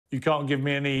You can't give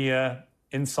me any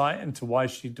insight into why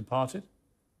she departed?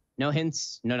 No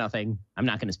hints, no nothing. I'm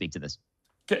not going to speak to this.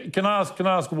 Can I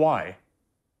ask why?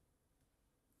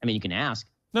 I mean, you can ask.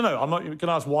 No, I'm not. Can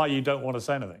I ask why you don't want to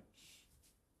say anything?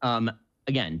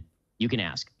 Again, you can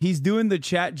ask. He's doing the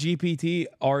Chat GPT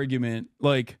argument.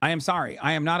 Like, I am sorry,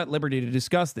 I am not at liberty to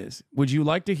discuss this. Would you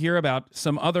like to hear about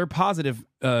some other positive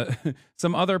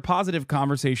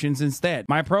conversations instead?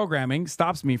 My programming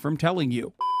stops me from telling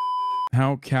you.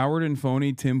 How coward and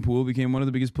phony Tim Pool became one of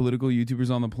the biggest political YouTubers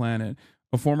on the planet.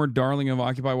 A former darling of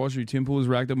Occupy Wall Street, Tim Pool has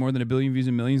racked up more than 1 billion views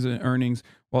and millions in earnings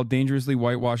while dangerously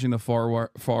whitewashing the far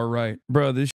right.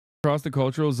 Bro, this across the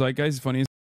cultural zeitgeist is funny as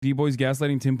D-Boy's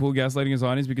gaslighting Tim Pool, gaslighting his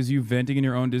audience because you venting in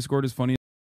your own Discord is funny.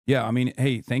 Yeah, I mean,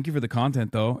 hey, thank you for the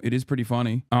content though. It is pretty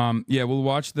funny. Yeah, we'll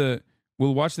watch the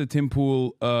Tim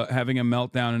Pool having a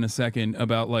meltdown in a second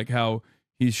about like how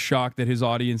he's shocked that his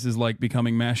audience is like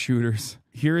becoming mass shooters.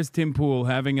 Here is Tim Pool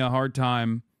having a hard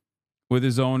time with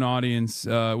his own audience,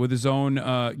 with his own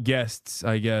guests,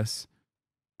 I guess.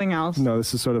 Anything else? No,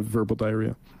 this is sort of verbal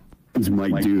diarrhea.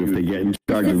 Might do if they get in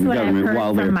charge of the government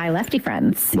while they're from my lefty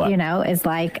friends. What? You know, is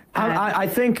like I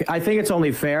think it's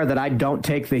only fair that I don't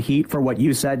take the heat for what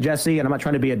you said, Jesse, and I'm not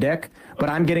trying to be a dick, but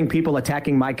I'm getting people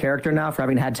attacking my character now for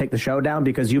having had to take the show down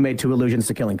because you made 2 allusions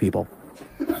to killing people.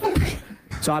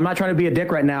 So I'm not trying to be a dick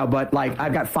right now, but like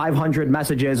I've got 500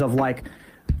 messages of like,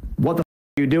 what the f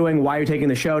are you doing? Why are you taking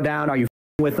the show down? Are you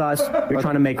with us? You're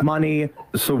trying to make money.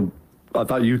 So I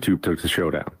thought YouTube took the show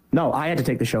down. No, I had to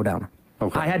take the show down.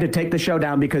 Okay. I had to take the show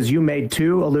down because you made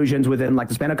 2 allusions within like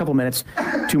the span of a couple minutes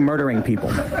to murdering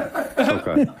people.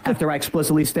 Okay. After I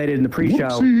explicitly stated in the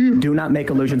pre-show, do not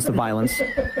make allusions to violence.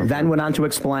 Then went on to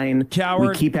explain,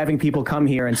 we keep having people come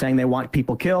here and saying they want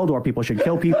people killed or people should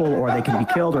kill people or they can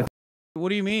be killed. Or what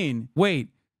do you mean? Wait,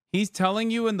 he's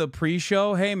telling you in the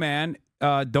pre-show, hey man,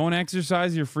 don't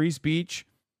exercise your free speech.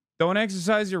 Don't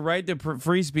exercise your right to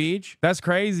free speech. That's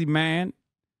crazy, man.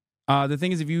 The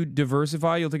thing is, if you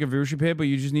diversify, you'll take a viewership hit, but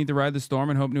you just need to ride the storm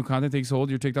and hope new content takes hold.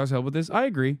 Your TikToks help with this. I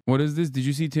agree. What is this? Did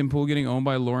you see Tim Pool getting owned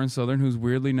by Lauren Southern, who's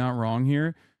weirdly not wrong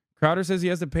here? Crowder says he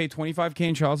has to pay $25K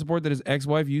in child support that his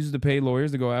ex-wife uses to pay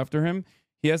lawyers to go after him.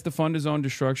 He has to fund his own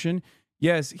destruction.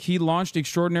 Yes, he launched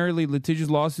extraordinarily litigious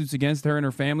lawsuits against her and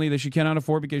her family that she cannot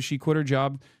afford because she quit her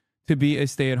job to be a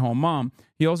stay-at-home mom.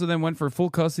 He also then went for full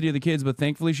custody of the kids, but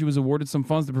thankfully she was awarded some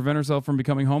funds to prevent herself from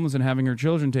becoming homeless and having her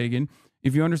children taken.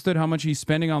 If you understood how much he's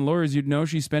spending on lawyers, you'd know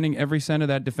she's spending every cent of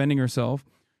that defending herself.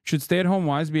 Should stay-at-home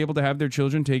wives be able to have their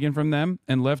children taken from them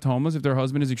and left homeless if their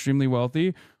husband is extremely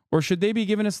wealthy? Or should they be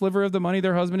given a sliver of the money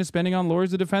their husband is spending on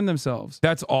lawyers to defend themselves?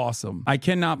 That's awesome. I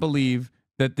cannot believe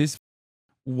that this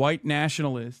white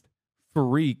nationalist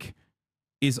freak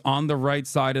is on the right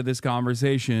side of this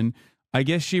conversation. I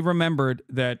guess she remembered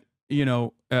that, you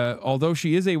know, although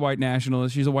she is a white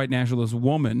nationalist, she's a white nationalist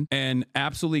woman and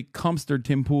absolutely cumstered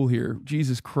Tim Pool here.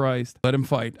 Jesus Christ. Let him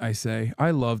fight, I say.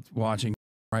 I loved watching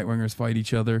right-wingers fight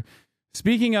each other.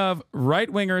 Speaking of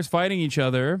right-wingers fighting each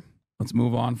other, let's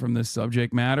move on from this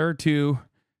subject matter to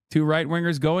two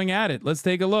right-wingers going at it. Let's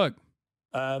take a look.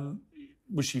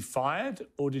 Was she fired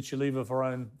or did she leave of her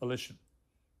own volition?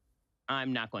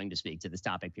 I'm not going to speak to this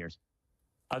topic, Piers.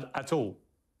 At all?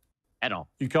 At all.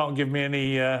 You can't give me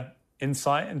any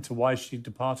insight into why she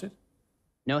departed?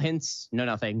 No hints, no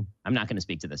nothing. I'm not going to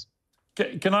speak to this.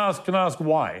 Can I ask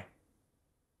why?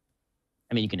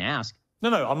 I mean, you can ask. No,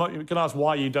 I'm not. Can I ask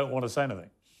why you don't want to say anything?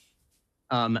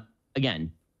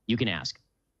 Again, you can ask.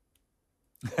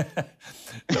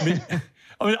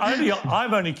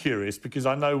 I'm only curious because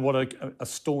I know what a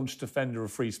staunch defender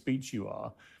of free speech you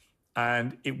are,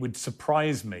 and it would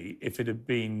surprise me if it had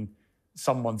been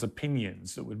someone's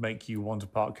opinions that would make you want to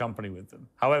part company with them,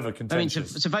 however contentious. I mean,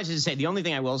 suffice it to say, the only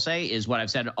thing I will say is what I've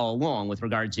said all along with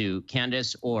regard to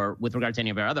Candace or with regard to any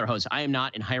of our other hosts. I am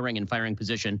not in hiring and firing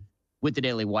position with the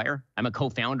Daily Wire. I'm a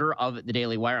co-founder of the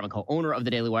Daily Wire. I'm a co-owner of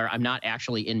the Daily Wire. I'm not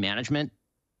actually in management.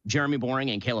 Jeremy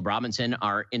Boring and Caleb Robinson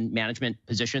are in management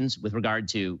positions with regard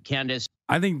to Candace.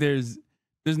 I think there's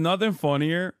nothing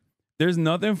funnier. There's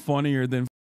nothing funnier than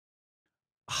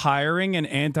hiring an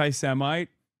anti-Semite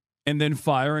and then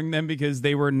firing them because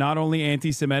they were not only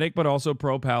anti-Semitic, but also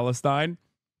pro-Palestine.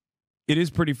 It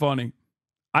is pretty funny.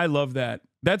 I love that.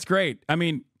 That's great. I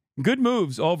mean, good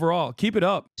moves overall. Keep it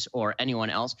up. Or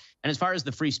anyone else. And as far as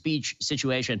the free speech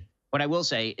situation, what I will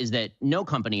say is that no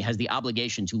company has the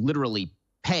obligation to literally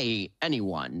pay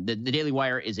anyone. The Daily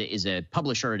Wire is a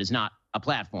publisher. It is not a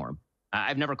platform.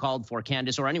 I've never called for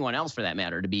Candace or anyone else for that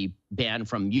matter to be banned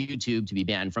from YouTube, to be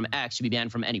banned from X, to be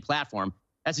banned from any platform.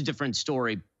 That's a different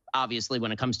story. Obviously,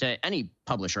 when it comes to any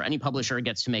publisher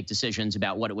gets to make decisions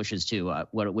about what it wishes to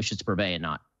purvey and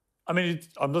not. I mean,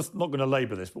 I'm just not going to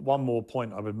labour this, but one more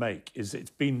point I would make is it's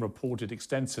been reported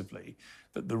extensively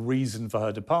that the reason for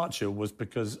her departure was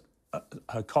because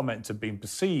her comments had been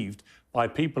perceived by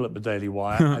people at the Daily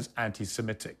Wire as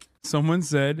anti-Semitic. Someone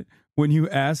said, when you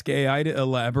ask AI to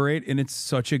elaborate, and it's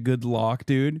such a good lock,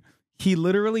 dude, he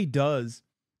literally does.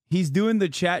 He's doing the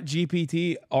Chat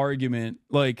GPT argument.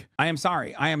 Like, I am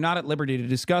sorry, I am not at liberty to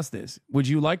discuss this. Would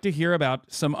you like to hear about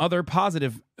some other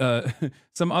positive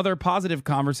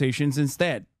conversations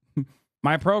instead?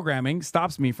 My programming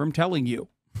stops me from telling you.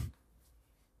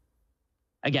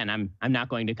 Again, I'm not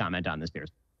going to comment on this,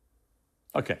 Piers.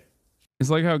 Okay. It's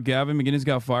like how Gavin McInnes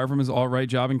got fired from his alt-right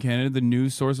job in Canada. The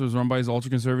news source was run by his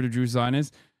ultra-conservative Jewish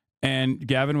Zionist, and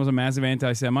Gavin was a massive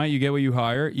anti-Semite. You get what you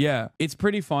hire? Yeah. It's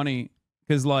pretty funny.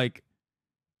 Because, like,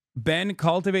 Ben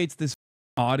cultivates this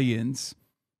audience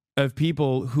of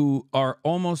people who are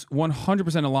almost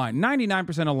 100% aligned,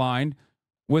 99% aligned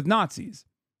with Nazis,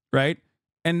 right?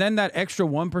 And then that extra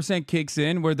 1% kicks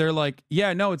in where they're like,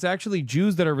 yeah, no, it's actually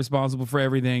Jews that are responsible for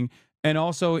everything. And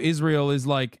also Israel is,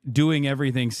 like, doing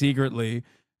everything secretly.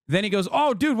 Then he goes,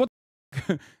 oh, dude, what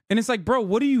the And it's like, bro,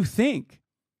 what do you think?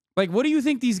 Like, what do you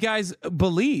think these guys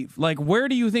believe? Like, where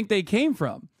do you think they came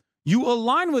from? You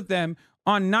align with them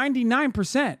on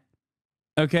 99%.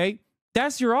 Okay?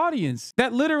 That's your audience.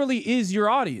 That literally is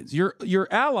your audience. Your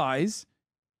allies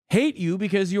hate you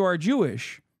because you are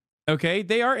Jewish. Okay?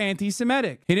 They are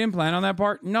anti-Semitic. He didn't plan on that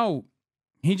part? No.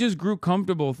 He just grew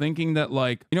comfortable thinking that,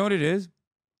 like, you know what it is?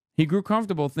 He grew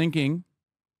comfortable thinking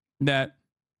that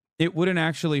it wouldn't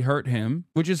actually hurt him,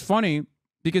 which is funny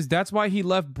because that's why he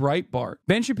left Breitbart.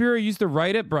 Ben Shapiro used to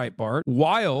write at Breitbart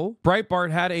while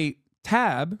Breitbart had a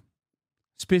tab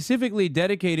specifically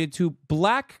dedicated to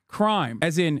black crime,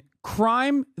 as in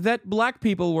crime that black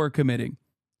people were committing,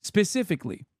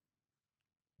 specifically.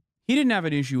 He didn't have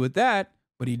an issue with that,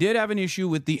 but he did have an issue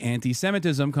with the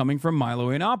anti-Semitism coming from Milo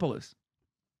Yiannopoulos.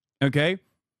 Okay?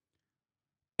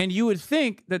 And you would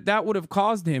think that that would have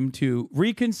caused him to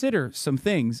reconsider some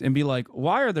things and be like,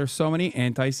 why are there so many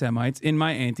anti-Semites in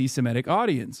my anti-Semitic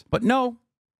audience? But no,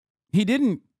 he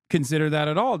didn't consider that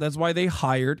at all. That's why they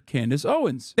hired Candace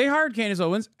Owens. They hired Candace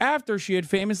Owens after she had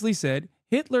famously said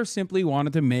Hitler simply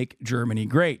wanted to make Germany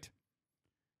great.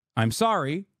 I'm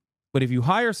sorry, but if you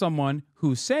hire someone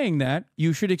who's saying that,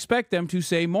 you should expect them to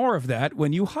say more of that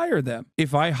when you hire them.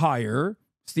 If I hire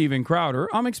Steven Crowder,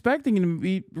 I'm expecting him to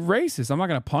be racist. I'm not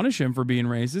going to punish him for being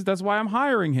racist. That's why I'm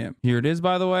hiring him. Here it is,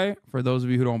 by the way, for those of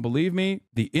you who don't believe me,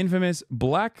 the infamous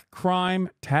black crime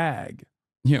tag.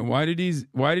 Yeah, why did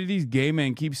these gay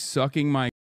men keep sucking my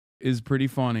is pretty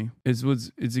funny. It's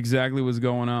exactly what's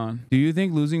going on. Do you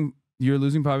think you're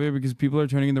losing popularity because people are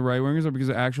turning into right wingers or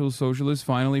because actual socialists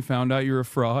finally found out you're a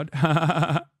fraud?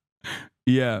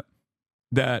 Yeah,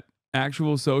 that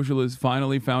actual socialists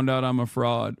finally found out I'm a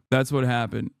fraud. That's what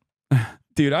happened.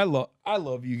 Dude, I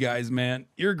love you guys, man.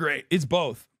 You're great. It's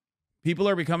both. People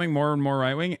are becoming more and more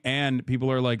right-wing, and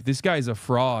people are like, this guy's a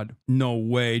fraud. No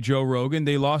way. Joe Rogan,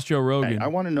 they lost Joe Rogan. Hey, I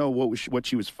want to know what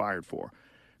she was fired for.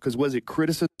 Because was it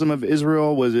criticism of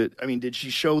Israel? Did she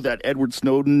show that Edward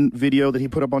Snowden video that he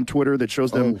put up on Twitter that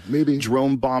shows them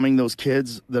drone bombing those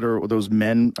kids those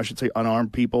men, I should say,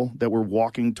 unarmed people that were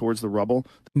walking towards the rubble?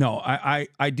 No,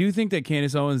 I do think that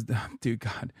Candace Owens, dude,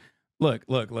 God, look.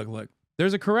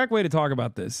 There's a correct way to talk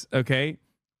about this, okay?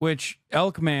 Which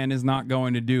Elk Man is not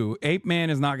going to do. Ape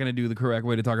Man is not going to do the correct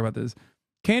way to talk about this.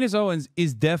 Candace Owens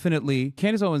is definitely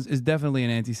an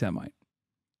anti-Semite.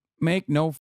 Make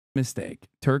no mistake.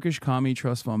 Turkish commie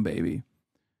trust fund baby.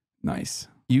 Nice.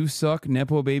 You suck,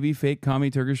 Nepo baby, fake commie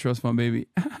Turkish trust fund baby.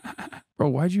 Bro,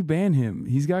 why'd you ban him?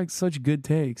 He's got such good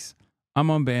takes. I'm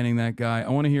unbanning that guy. I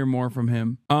want to hear more from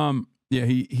him. Yeah,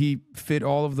 he fit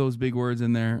all of those big words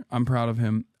in there. I'm proud of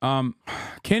him.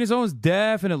 Candace Owens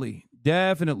definitely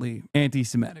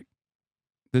anti-Semitic.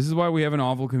 This is why we have an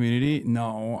awful community.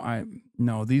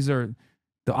 No, these are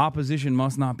the opposition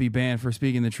must not be banned for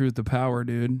speaking the truth to power,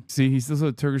 dude. See, he's still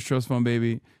a Turkish trust fund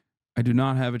baby. I do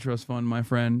not have a trust fund, my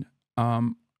friend.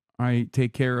 I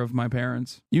take care of my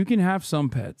parents. You can have some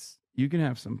pets. You can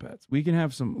have some pets. We can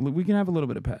have a little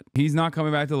bit of pet. He's not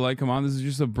coming back to the light. Come on, this is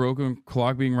just a broken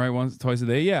clock being right twice a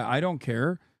day. Yeah, I don't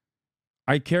care.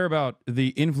 I care about the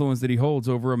influence that he holds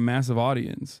over a massive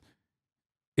audience.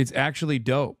 It's actually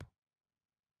dope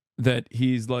that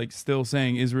he's like still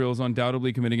saying Israel is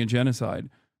undoubtedly committing a genocide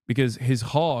because his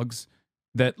hogs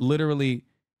that literally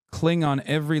cling on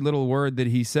every little word that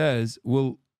he says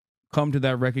will come to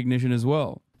that recognition as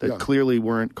well. that clearly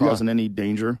weren't causing any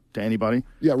danger to anybody.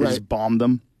 Yeah, right. They just bombed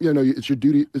them. Yeah, no, it's your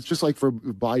duty. It's just like for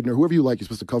Biden or whoever you like, you're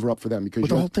supposed to cover up for them. Because but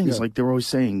the whole thing is like they were always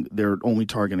saying they're only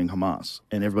targeting Hamas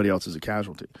and everybody else is a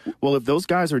casualty. Well, if those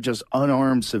guys are just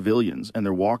unarmed civilians and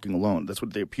they're walking alone, that's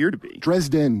what they appear to be.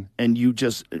 Dresden. And you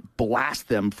just blast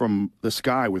them from the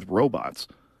sky with robots.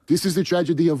 This is the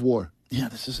tragedy of war. Yeah,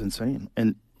 this is insane.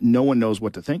 And no one knows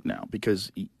what to think now,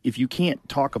 because if you can't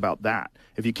talk about that,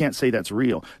 if you can't say that's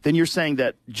real, then you're saying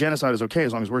that genocide is okay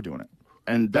as long as we're doing it.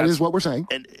 And that is what we're saying.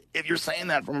 And if you're saying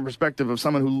that from a perspective of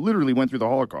someone who literally went through the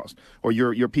Holocaust, or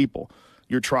your people,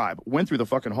 your tribe, went through the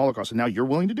fucking Holocaust, and now you're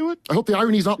willing to do it? I hope the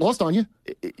irony's not lost on you.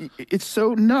 It's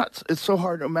so nuts. It's so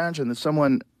hard to imagine that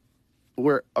someone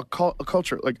where a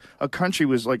culture, like a country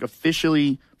was like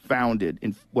officially founded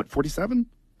in, what, 47?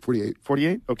 48.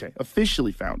 48? Okay,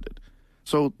 officially founded.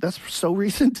 So that's so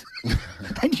recent.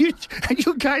 and you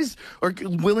guys are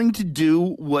willing to do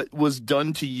what was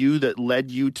done to you that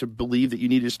led you to believe that you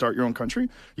needed to start your own country?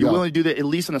 You're willing to do that at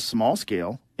least on a small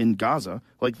scale in Gaza.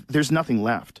 Like, there's nothing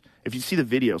left. If you see the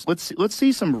videos, let's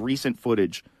see some recent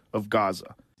footage of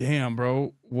Gaza. Damn,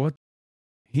 bro. What?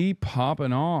 He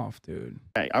popping off, dude.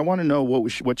 Hey, I want to know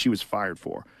what she was fired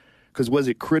for. Because was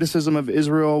it criticism of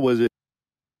Israel? Was it?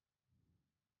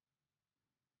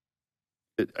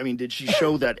 I mean, did she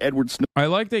show that Edward Snowden? I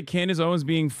like that Candace Owens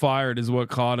being fired is what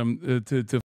caught him to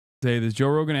say this. Joe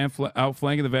Rogan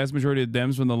outflanking the vast majority of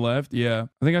Dems from the left. Yeah.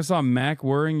 I think I saw Mac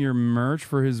wearing your merch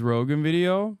for his Rogan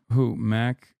video. Who?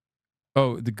 Mac?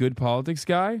 Oh, the Good Politics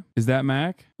guy? Is that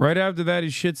Mac? Right after that, he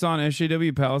shits on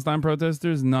SJW Palestine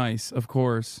protesters. Nice, of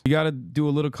course. You got to do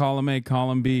a little column A,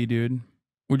 column B, dude.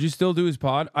 Would you still do his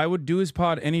pod? I would do his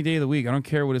pod any day of the week. I don't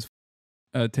care what his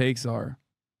takes are.